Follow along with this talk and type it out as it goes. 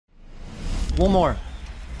One more.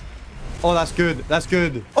 Oh, that's good. That's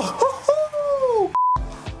good. Oh,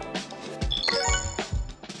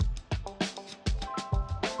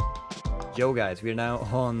 yo guys, we're now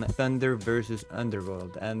on Thunder versus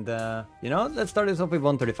Underworld, and you know, let's start this off with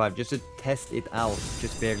 135 just to test it out,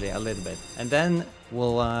 just barely, a little bit, and then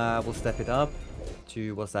we'll step it up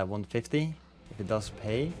to, what's that, 150 if it does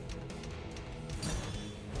pay.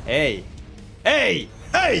 Hey, hey,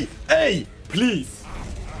 hey, hey, please,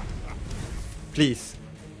 please,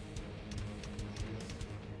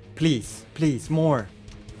 please, please, more.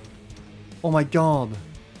 Oh my god.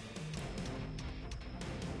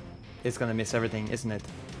 It's gonna miss everything, isn't it?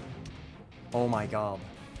 Oh my god.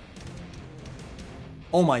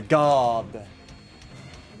 Oh my god.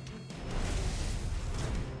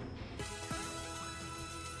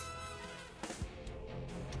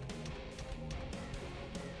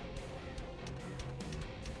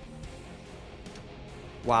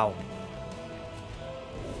 Wow.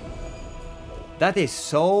 That is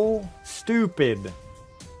so stupid.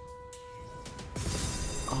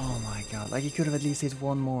 Like, he could have at least hit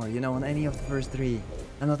one more, you know, on any of the first three.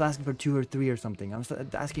 I'm not asking for 2 or 3 or something. I'm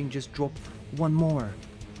asking just drop one more.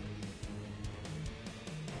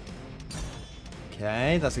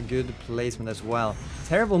 Okay, that's a good placement as well.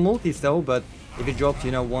 Terrible multis though, but if it dropped,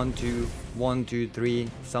 you know, 1, 2, 1, 2, 3,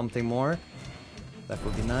 something more, that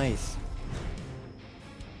would be nice.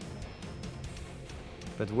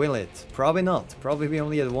 But will it? Probably not. Probably we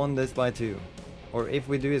only had 1 this by 2. Or if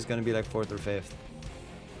we do, it's gonna be like 4th or 5th.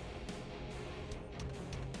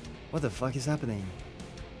 What the fuck is happening?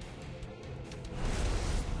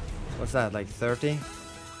 What's that, like 30?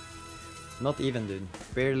 Not even, dude.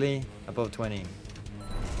 Barely above 20.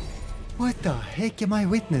 What the heck am I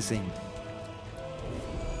witnessing?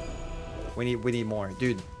 We need more.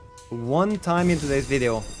 Dude, one time in today's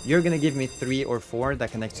video, you're gonna give me 3 or 4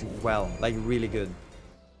 that connects well. Like, really good.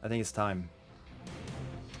 I think it's time.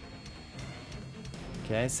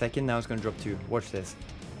 Okay, second, now it's gonna drop 2. Watch this.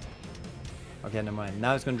 Okay, never mind.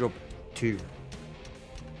 Now it's gonna drop 2.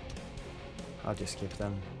 I'll just skip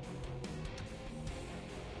them.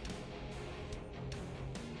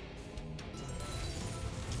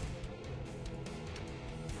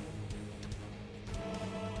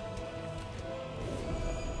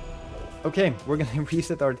 Okay, we're gonna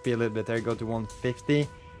reset RTP a little bit there, go to 150.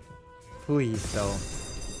 Please though.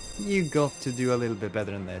 You got to do a little bit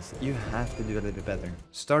better than this. You have to do a little bit better.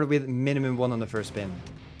 Start with minimum 1 on the first spin.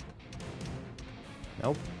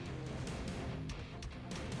 Nope.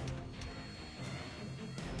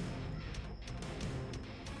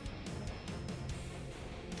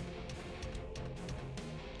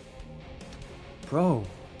 Bro.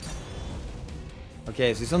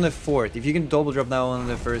 Okay, so it's on the 4th. If you can double drop now on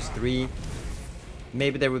the first 3,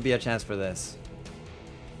 maybe there would be a chance for this.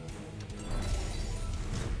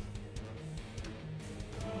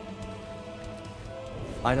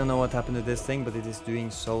 I don't know what happened to this thing, but it is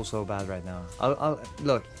doing so bad right now. I'll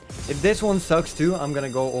look, if this one sucks too, I'm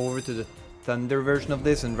gonna go over to the Thunder version of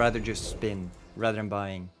this and rather just spin rather than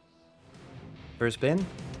buying. First spin?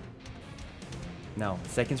 No.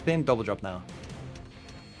 Second spin, double drop now.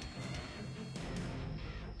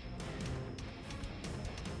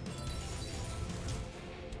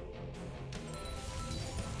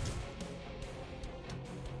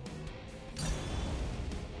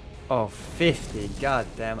 Oh, 50. God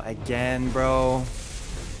damn, again, bro.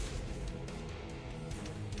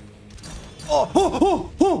 Oh,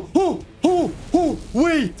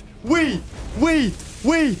 wait,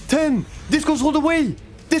 10. This goes all the way.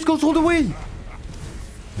 This goes all the way.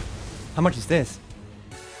 How much is this?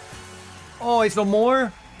 Oh, it's no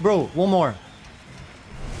more? Bro, one more.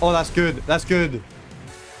 Oh, that's good. That's good.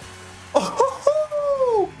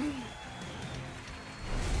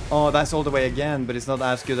 Oh, that's all the way again, but it's not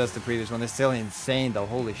as good as the previous one. It's still insane though.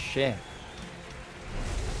 Holy shit.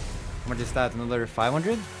 How much is that? Another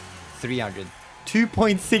 500? 300.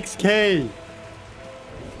 2.6k.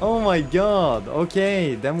 Oh my god.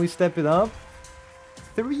 Okay, then we step it up.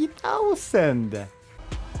 3,000.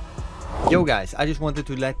 Yo guys, I just wanted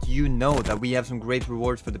to let you know that we have some great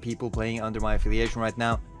rewards for the people playing under my affiliation right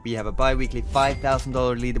now. We have a bi-weekly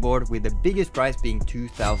 $5,000 leaderboard with the biggest prize being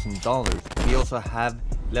 $2,000. We also have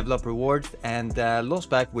level up rewards and lost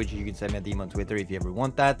back, which you can send me a DM on Twitter if you ever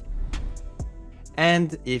want that.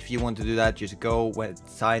 And if you want to do that, just go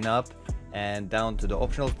sign up, and down to the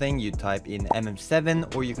optional thing you type in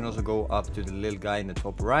MM7, or you can also go up to the little guy in the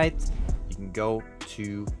top right. You can go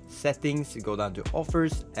to settings, go down to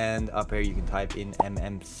offers, and up here you can type in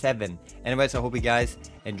MM7. Anyways, I hope you guys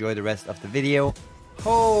enjoy the rest of the video.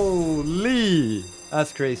 Holy,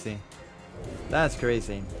 that's crazy. That's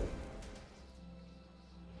crazy.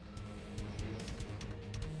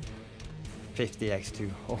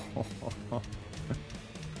 50x2.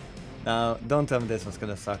 Now, don't tell me this one's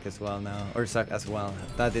gonna suck as well now, or suck as well.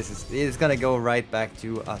 That it's gonna go right back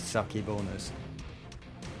to a sucky bonus.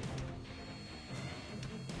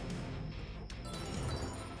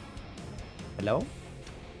 Hello?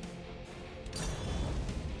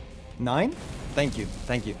 9? Thank you,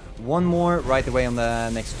 thank you. One more right away on the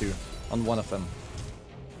next two, on one of them.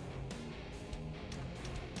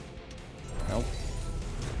 Nope.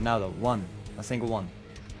 Now though, one, a single one.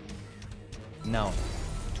 No.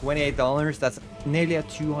 $28, that's nearly a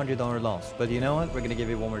 $200 loss. But you know what? We're gonna give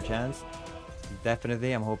it one more chance.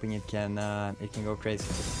 Definitely, I'm hoping it can go crazy.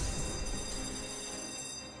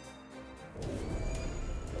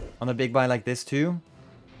 On a big buy like this too,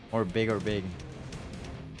 or big,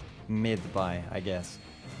 mid buy, I guess.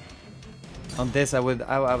 On this, I would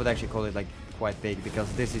actually call it like quite big,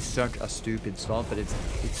 because this is such a stupid slot, but it's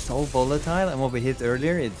so volatile, and what we hit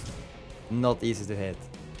earlier, it's not easy to hit.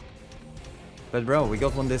 But bro, we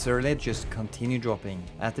got one this early, just continue dropping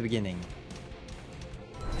at the beginning.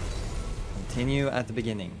 Continue at the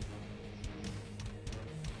beginning.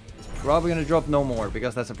 It's probably gonna drop no more,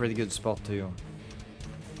 because that's a pretty good spot too.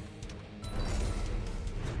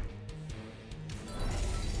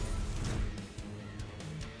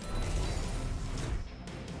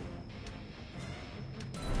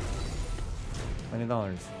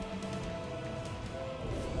 $20.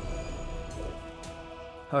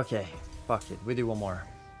 Okay. Fuck it, we do one more.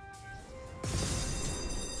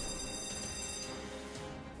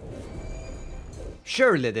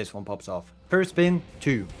 Surely this one pops off. First spin,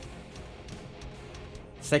 2.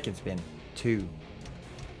 Second spin, 2.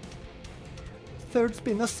 Third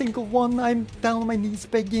spin, a single one. I'm down on my knees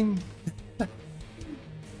begging.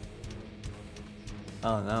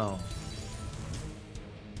 Oh no.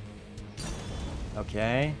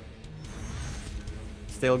 Okay.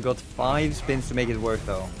 Still got 5 spins to make it work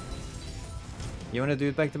though. You wanna do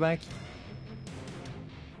it back to back?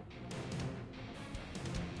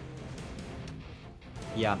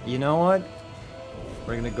 Yeah, you know what?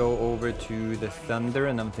 We're gonna go over to the Thunder,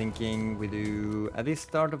 and I'm thinking we do at least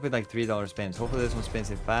start off with like $3 spins. Hopefully this one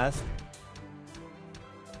spins it fast.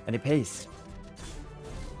 And it pays.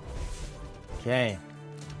 Okay.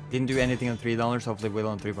 Didn't do anything on $3, hopefully we'll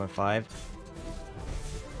on 3.5.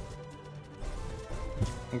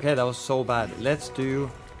 Okay, that was so bad. Let's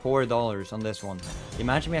do $4 on this one.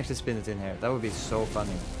 Imagine we actually spin it in here. That would be so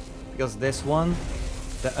funny. Because this one,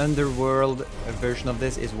 the Underworld version of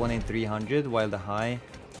this is 1 in 300, while the high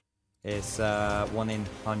is 1 in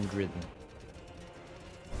 100.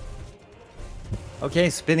 Okay,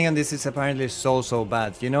 spinning on this is apparently so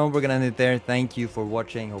bad. You know, we're gonna end it there. Thank you for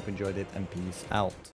watching. Hope you enjoyed it, and peace out.